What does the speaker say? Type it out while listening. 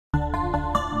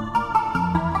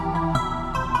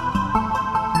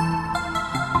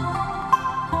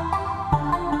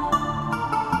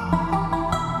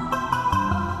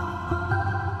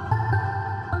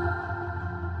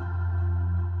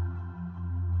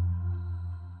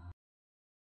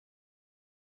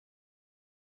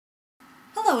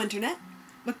Hello, Internet!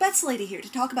 Macbeth's Lady here to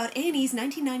talk about A&E's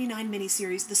 1999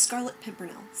 miniseries The Scarlet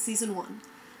Pimpernel, Season 1.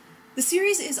 The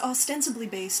series is ostensibly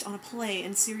based on a play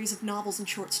and series of novels and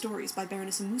short stories by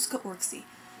Baroness Orczy.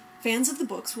 Fans of the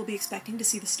books will be expecting to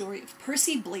see the story of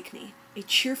Percy Blakeney, a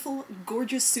cheerful,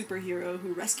 gorgeous superhero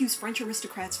who rescues French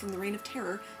aristocrats from the Reign of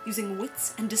Terror using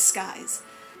wits and disguise.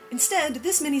 Instead,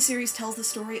 this miniseries tells the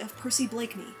story of Percy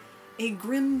Blakeney, a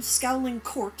grim, scowling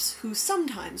corpse who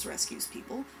sometimes rescues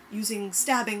people using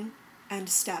stabbing and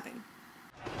stabbing.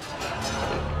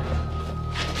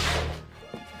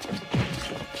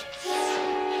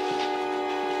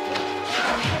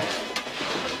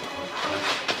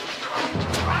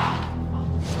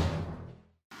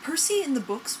 Percy in the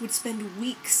books would spend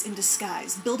weeks in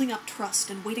disguise, building up trust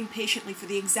and waiting patiently for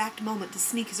the exact moment to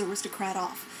sneak his aristocrat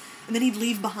off, and then he'd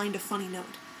leave behind a funny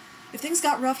note. If things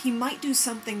got rough, he might do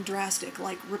something drastic,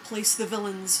 like replace the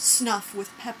villain's snuff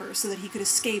with pepper so that he could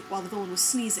escape while the villain was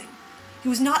sneezing. He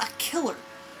was not a killer.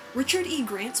 Richard E.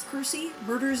 Grant's Percy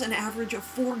murders an average of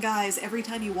 4 guys every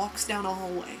time he walks down a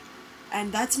hallway.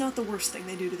 And that's not the worst thing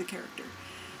they do to the character.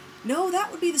 No, that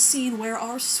would be the scene where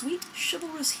our sweet,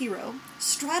 chivalrous hero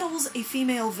straddles a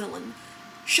female villain,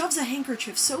 shoves a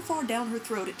handkerchief so far down her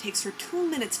throat it takes her 2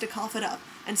 minutes to cough it up,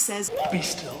 and says, "Be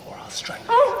still or I'll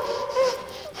strangle you."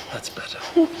 That's better.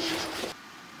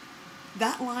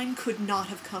 That line could not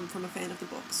have come from a fan of the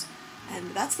books.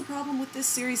 And that's the problem with this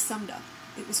series summed up.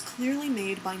 It was clearly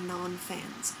made by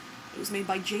non-fans. It was made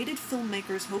by jaded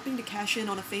filmmakers hoping to cash in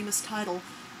on a famous title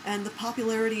and the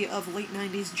popularity of late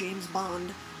 90s James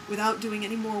Bond without doing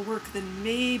any more work than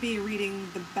maybe reading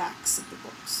the backs of the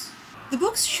books. The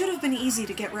books should have been easy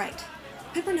to get right.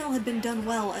 Pimpernel had been done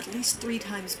well at least 3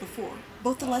 times before.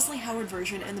 Both the Leslie Howard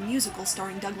version and the musical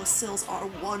starring Douglas Sills are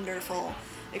wonderful,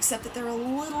 except that they're a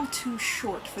little too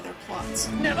short for their plots.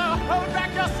 Never hold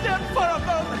back your step for a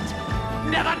moment.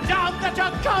 Never doubt that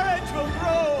your courage will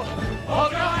grow.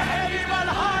 Hold your head even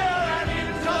higher and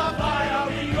into the fire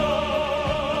we go.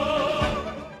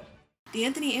 The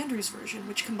Anthony Andrews version,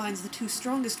 which combines the 2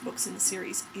 strongest books in the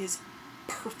series, is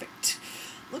perfect.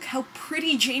 Look how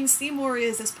pretty Jane Seymour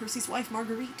is as Percy's wife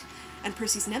Marguerite, and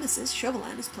Percy's nemesis,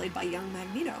 Chauvelin, is played by young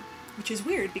Magneto, which is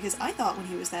weird because I thought when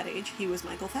he was that age he was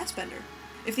Michael Fassbender.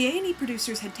 If the A&E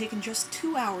producers had taken just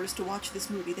 2 hours to watch this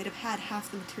movie, they'd have had half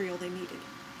the material they needed.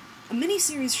 A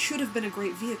miniseries should have been a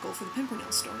great vehicle for the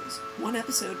Pimpernel stories, 1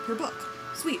 episode per book.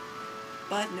 Sweet.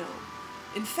 But no.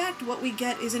 In fact, what we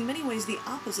get is in many ways the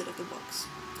opposite of the books.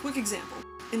 Quick example.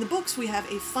 In the books, we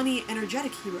have a funny,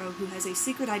 energetic hero who has a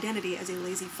secret identity as a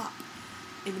lazy fop.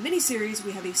 In the miniseries,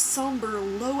 we have a somber,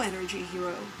 low-energy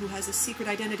hero who has a secret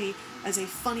identity as a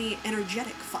funny,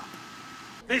 energetic fop.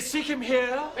 They seek him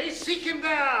here. They seek him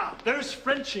there. Those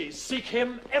Frenchies seek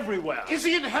him everywhere. Is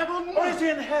he in heaven? Or is he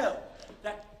in hell?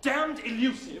 That damned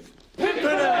elusive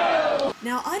Pimpernel!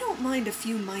 Now, I don't mind a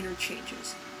few minor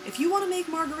changes. If you want to make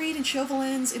Marguerite and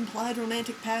Chauvelin's implied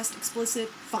romantic past explicit,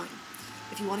 fine.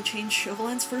 If you want to change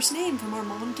Chauvelin's first name from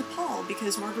Armand to Paul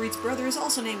because Marguerite's brother is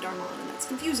also named Armand and that's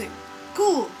confusing,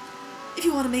 cool. If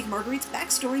you want to make Marguerite's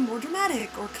backstory more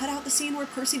dramatic, or cut out the scene where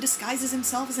Percy disguises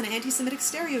himself as an anti-Semitic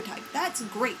stereotype, that's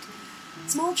great.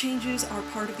 Small changes are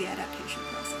part of the adaptation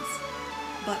process.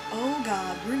 But oh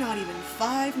god, we're not even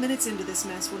 5 minutes into this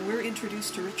mess when we're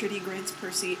introduced to Richard E. Grant's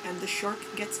Percy and the shark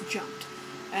gets jumped,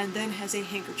 and then has a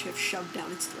handkerchief shoved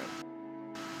down its throat.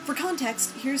 For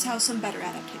context, here's how some better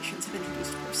adaptations have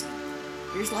introduced Percy.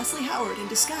 Here's Leslie Howard in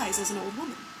disguise as an old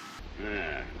woman.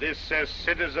 This says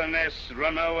Citizeness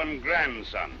Renault and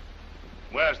grandson.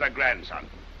 Where's the grandson?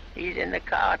 He's in the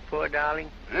cart, poor darling.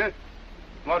 Huh?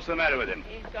 What's the matter with him?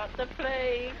 He's got the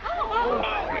plague.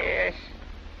 Oh, yes.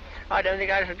 I don't think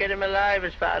I shall get him alive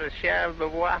as far as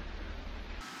Charles.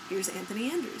 Here's Anthony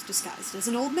Andrews disguised as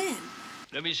an old man.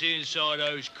 Let me see inside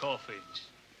those coffins.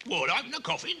 What, open the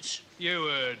coffins? You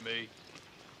heard me.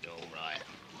 All right.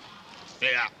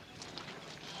 Here.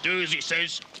 Do as he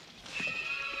says.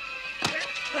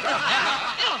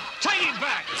 Take him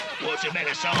back! What's the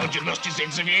matter, Sergeant? Lost his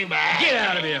sense of humour? Get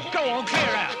out of here! Go on,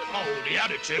 clear out! Oh, the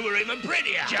other 2 are even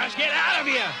prettier. Just get out of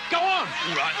here! Go on!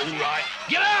 All right.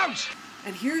 Get out!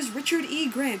 And here's Richard E.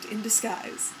 Grant in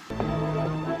disguise.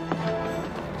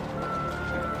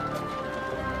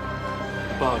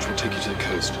 Barge will take you to the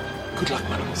coast. Good luck,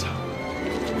 mademoiselle.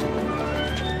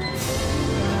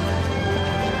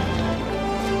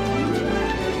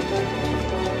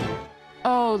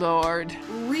 Oh, Lord.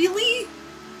 Really?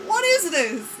 What is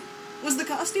this? Was the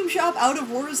costume shop out of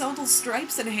horizontal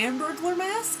stripes and Hamburglar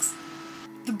masks?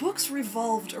 The books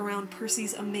revolved around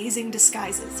Percy's amazing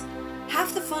disguises.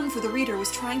 Half the fun for the reader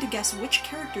was trying to guess which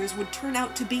characters would turn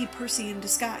out to be Percy in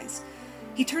disguise.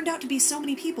 He He turned out to be so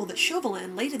many people that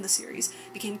Chauvelin, late in the series,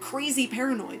 became crazy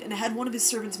paranoid and had one of his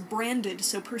servants branded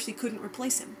so Percy couldn't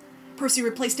replace him. Percy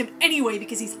replaced him anyway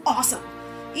because he's awesome.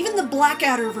 Even the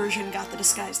Blackadder version got the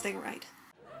disguise thing right.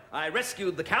 I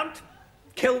rescued the Count,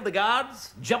 killed the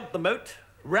guards, jumped the moat,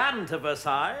 ran to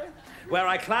Versailles, where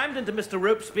I climbed into Mr.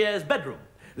 Robespierre's bedroom,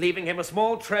 leaving him a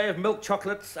small tray of milk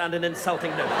chocolates and an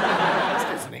insulting note.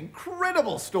 This is an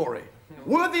incredible story,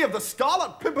 worthy of the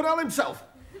Scarlet Pimpernel himself.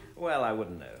 Well, I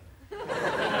wouldn't know.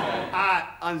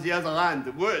 I, on the other hand,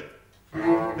 would.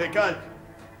 Because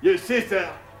your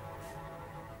sister...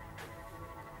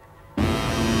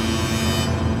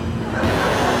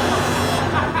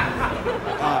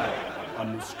 I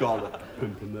am the Scarlet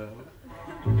Pimpernel.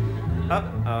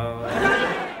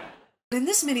 Uh-oh. In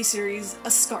this miniseries, a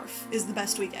scarf is the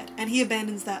best we get, and he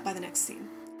abandons that by the next scene.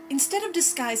 Instead of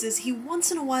disguises, he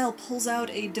once in a while pulls out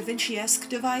a Da Vinci-esque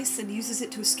device and uses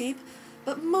it to escape,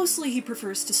 but mostly he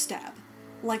prefers to stab,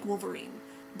 like Wolverine.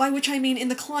 By which I mean in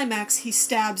the climax he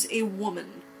stabs a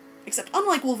woman. Except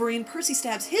unlike Wolverine, Percy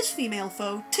stabs his female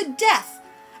foe to death,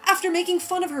 after making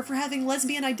fun of her for having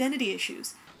lesbian identity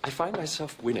issues. I find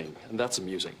myself winning, and that's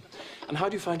amusing. And how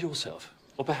do you find yourself?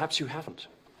 Or perhaps you haven't.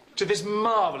 To this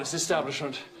marvelous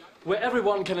establishment, where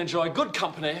everyone can enjoy good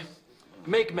company,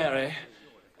 make merry,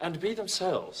 and be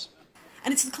themselves.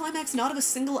 And it's the climax not of a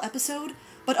single episode,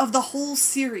 but of the whole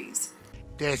series.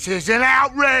 This is an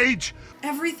outrage!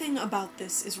 Everything about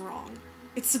this is wrong.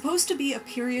 It's supposed to be a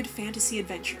period fantasy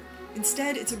adventure.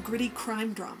 Instead, it's a gritty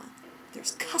crime drama.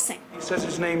 There's cussing. He says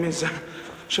his name is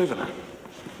Chauvelin.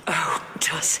 Oh,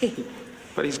 does he?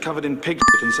 But he's covered in pig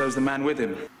and so's the man with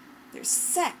him. There's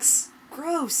sex.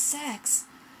 Gross sex.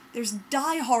 There's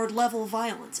Die Hard level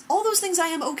violence. All those things I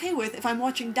am okay with if I'm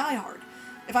watching Die Hard.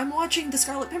 If I'm watching The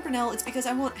Scarlet Pimpernel, it's because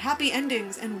I want happy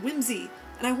endings and whimsy,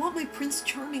 and I want my Prince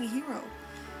Charming hero.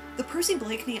 The Percy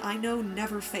Blakeney I know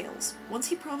never fails. Once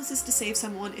he promises to save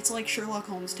someone, it's like Sherlock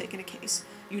Holmes taking a case.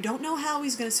 You don't know how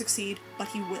he's going to succeed, but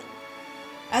he will.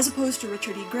 As opposed to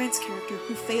Richard E. Grant's character,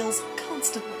 who fails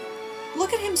constantly.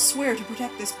 Look at him swear to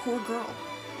protect this poor girl.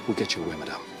 We'll get you away,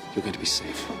 madame. You're going to be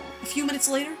safe. A few minutes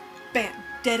later, bam,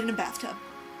 dead in a bathtub.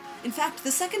 In fact,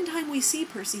 the second time we see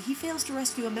Percy, he fails to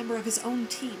rescue a member of his own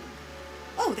team.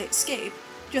 Oh, they escape,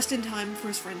 just in time for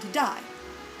his friend to die.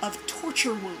 Of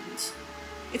torture wounds.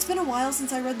 It's been a while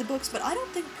since I read the books, but I don't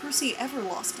think Percy ever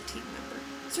lost a team member.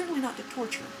 Certainly not to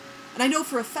torture. And I know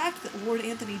for a fact that Lord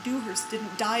Anthony Dewhurst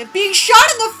didn't die of being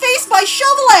shot in the face by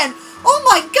Chauvelin! Oh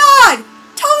my god!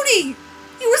 Tony!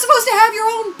 You were supposed to have your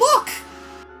own book!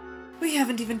 We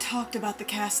haven't even talked about the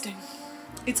casting.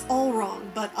 It's all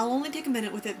wrong, but I'll only take a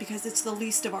minute with it because it's the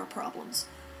least of our problems.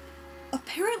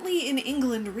 Apparently in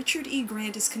England, Richard E.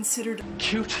 Grant is considered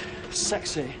cute,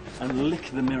 sexy, and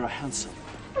lick-the-mirror handsome.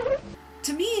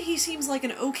 To me, he seems like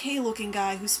an okay-looking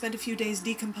guy who spent a few days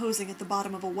decomposing at the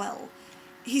bottom of a well.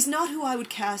 He's not who I would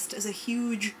cast as a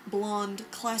huge, blonde,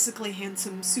 classically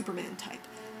handsome Superman type.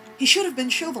 He should have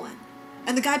been Chauvelin,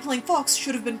 and the guy playing Fawkes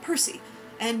should have been Percy,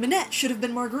 and Minette should have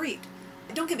been Marguerite.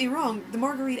 Don't get me wrong, the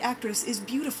Marguerite actress is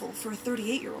beautiful for a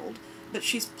 38-year-old, but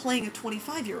she's playing a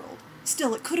 25-year-old.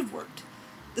 Still, it could have worked.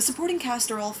 The supporting cast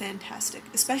are all fantastic,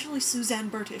 especially Suzanne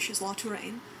Bertish as La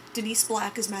Touraine, Denise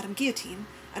Black as Madame Guillotine,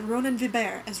 and Ronan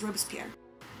Vibert as Robespierre.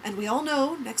 And we all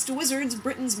know, next to wizards,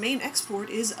 Britain's main export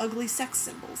is ugly sex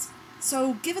symbols.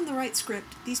 So, given the right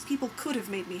script, these people could have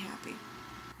made me happy.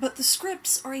 But the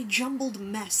scripts are a jumbled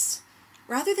mess.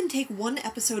 Rather than take one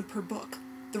episode per book,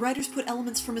 the writers put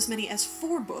elements from as many as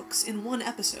 4 books in one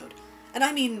episode. And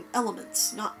I mean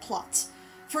elements, not plots.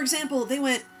 For example, they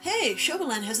went, hey,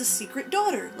 Chauvelin has a secret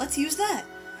daughter, let's use that.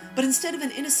 But instead of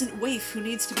an innocent waif who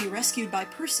needs to be rescued by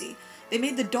Percy, they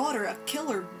made the daughter a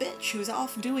killer bitch who's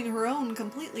off doing her own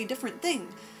completely different thing.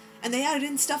 And they added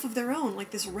in stuff of their own,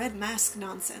 like this red mask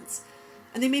nonsense.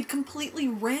 And they made completely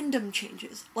random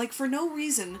changes, like for no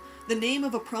reason, the name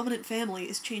of a prominent family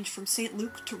is changed from St.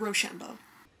 Luke to Rochambeau.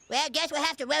 Well, guess we'll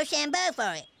have to Rochambeau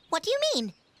for it. What do you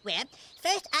mean? Well,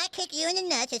 first I kick you in the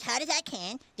nuts as hard as I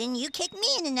can, then you kick me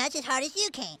in the nuts as hard as you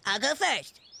can. I'll go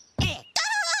first.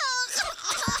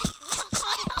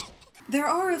 There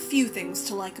are a few things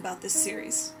to like about this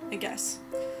series, I guess.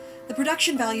 The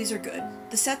production values are good,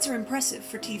 the sets are impressive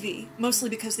for TV, mostly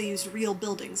because they used real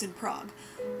buildings in Prague.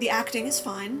 The acting is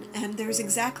fine, and there's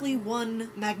exactly one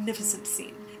magnificent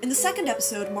scene. In the second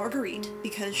episode, Marguerite,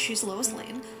 because she's Lois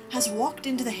Lane, has walked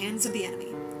into the hands of the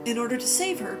enemy. In order to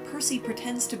save her, Percy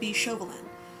pretends to be Chauvelin.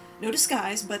 No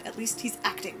disguise, but at least he's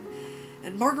acting.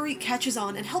 And Marguerite catches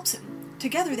on and helps him.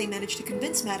 Together they manage to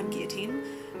convince Madame Guillotine,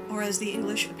 or as the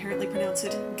English apparently pronounce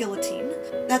it, guillotine,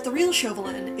 that the real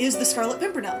Chauvelin is the Scarlet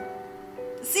Pimpernel.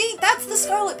 See, that's the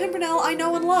Scarlet Pimpernel I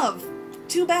know and love.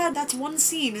 Too bad that's one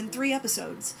scene in 3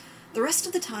 episodes. The rest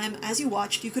of the time, as you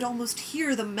watched, you could almost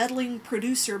hear the meddling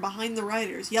producer behind the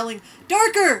writers yelling,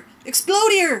 "Darker!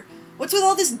 Explodier! What's with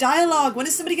all this dialogue? When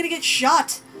is somebody gonna get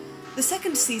shot?" The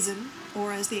second season,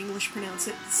 or as the English pronounce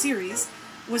it, series,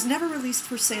 was never released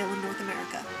for sale in North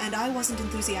America, and I wasn't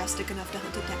enthusiastic enough to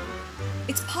hunt it down.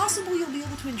 It's possible you'll be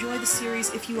able to enjoy the series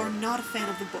if you are not a fan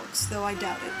of the books, though I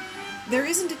doubt it. There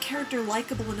isn't a character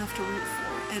likable enough to root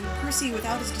for, and Percy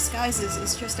without his disguises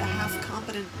is just a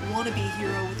half-competent wannabe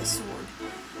hero with a sword.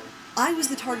 I was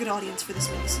the target audience for this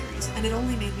miniseries, and it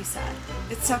only made me sad.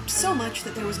 It sucked so much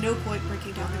that there was no point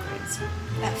breaking down the grades.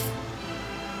 F.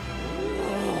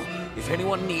 Oh, if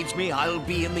anyone needs me, I'll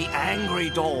be in the Angry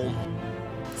Dome.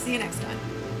 See you next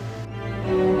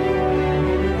time.